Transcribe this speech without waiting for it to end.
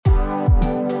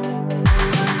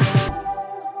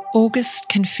August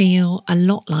can feel a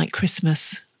lot like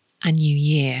Christmas and New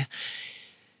Year.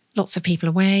 Lots of people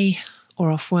away or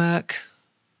off work,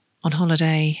 on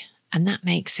holiday, and that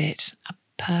makes it a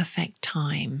perfect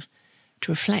time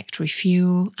to reflect,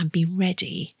 refuel, and be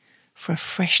ready for a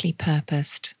freshly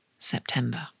purposed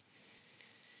September.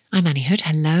 I'm Annie Hood.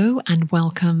 Hello and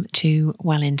welcome to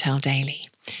Well Intel Daily.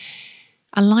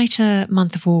 A lighter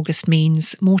month of August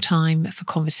means more time for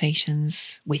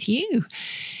conversations with you.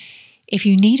 If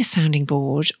you need a sounding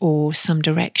board or some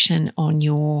direction on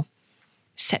your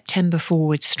September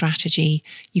forward strategy,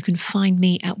 you can find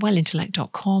me at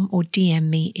wellintellect.com or DM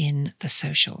me in the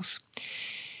socials.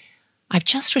 I've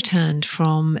just returned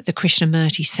from the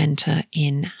Krishnamurti Centre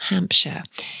in Hampshire.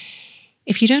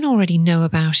 If you don't already know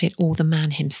about it or the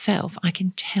man himself, I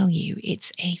can tell you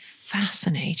it's a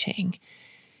fascinating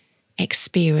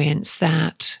experience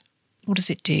that, what does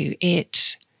it do?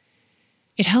 It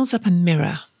holds up a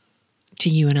mirror to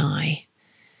you and I.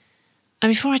 And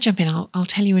before I jump in, I'll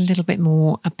tell you a little bit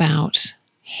more about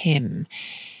him.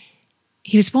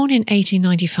 He was born in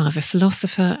 1895, a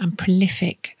philosopher and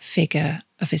prolific figure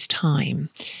of his time.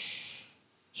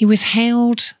 He was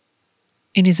hailed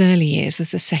in his early years as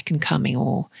the second coming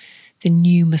or the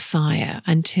new Messiah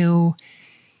until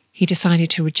he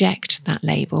decided to reject that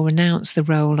label, renounce the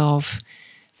role of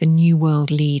the new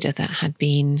world leader that had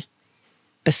been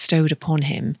bestowed upon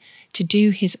him to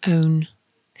do his own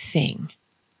thing.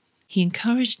 He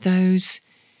encouraged those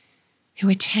who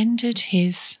attended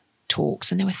his talks,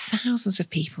 and there were thousands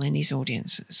of people in these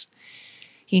audiences.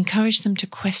 He encouraged them to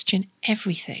question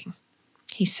everything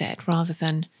he said rather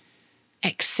than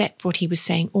accept what he was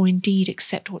saying or indeed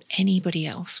accept what anybody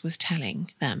else was telling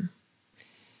them.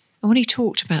 And what he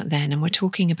talked about then, and we're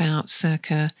talking about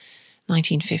circa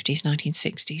 1950s,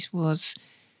 1960s, was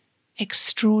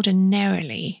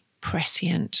extraordinarily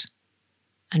prescient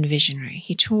and visionary.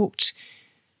 He talked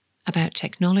about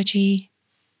technology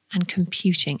and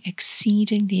computing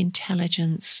exceeding the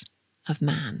intelligence of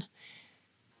man.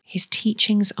 His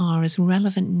teachings are as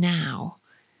relevant now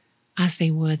as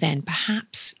they were then,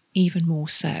 perhaps even more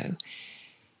so.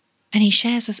 And he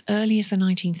shares as early as the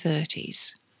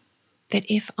 1930s that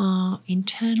if our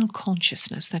internal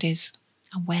consciousness, that is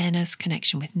awareness,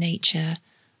 connection with nature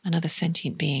and other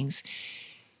sentient beings,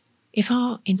 if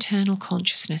our internal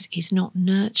consciousness is not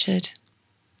nurtured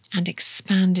and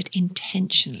expanded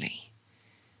intentionally,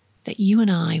 that you and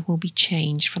I will be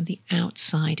changed from the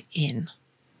outside in,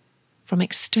 from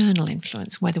external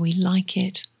influence, whether we like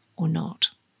it or not.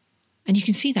 And you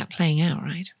can see that playing out,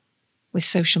 right? With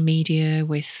social media,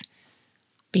 with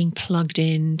being plugged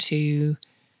into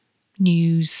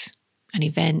news and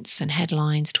events and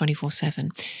headlines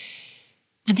 24/7.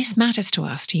 And this matters to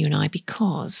us, to you and I,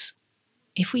 because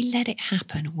if we let it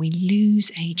happen, we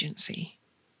lose agency.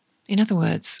 In other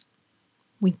words,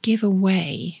 we give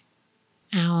away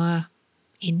our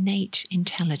innate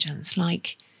intelligence,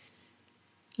 like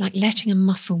letting a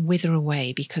muscle wither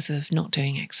away because of not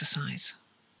doing exercise.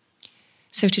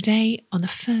 So today, on the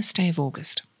first day of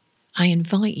August, I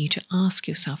invite you to ask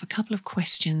yourself a couple of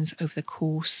questions over the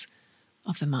course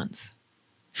of the month.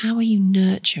 How are you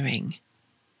nurturing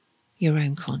your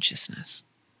own consciousness?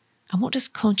 And what does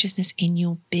consciousness in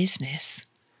your business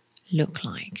look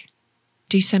like?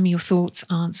 Do send me your thoughts,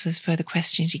 answers, further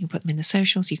questions. You can put them in the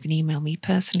socials. You can email me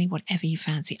personally, whatever you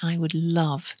fancy. I would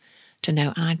love to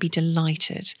know, and I'd be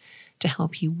delighted to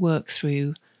help you work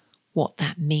through what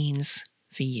that means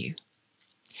for you.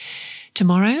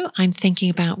 Tomorrow, I'm thinking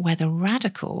about whether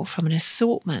radical from an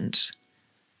assortment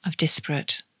of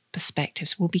disparate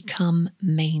perspectives will become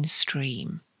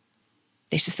mainstream.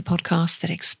 This is the podcast that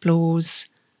explores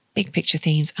big picture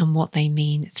themes and what they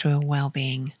mean through a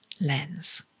well-being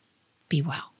lens. Be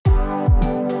well.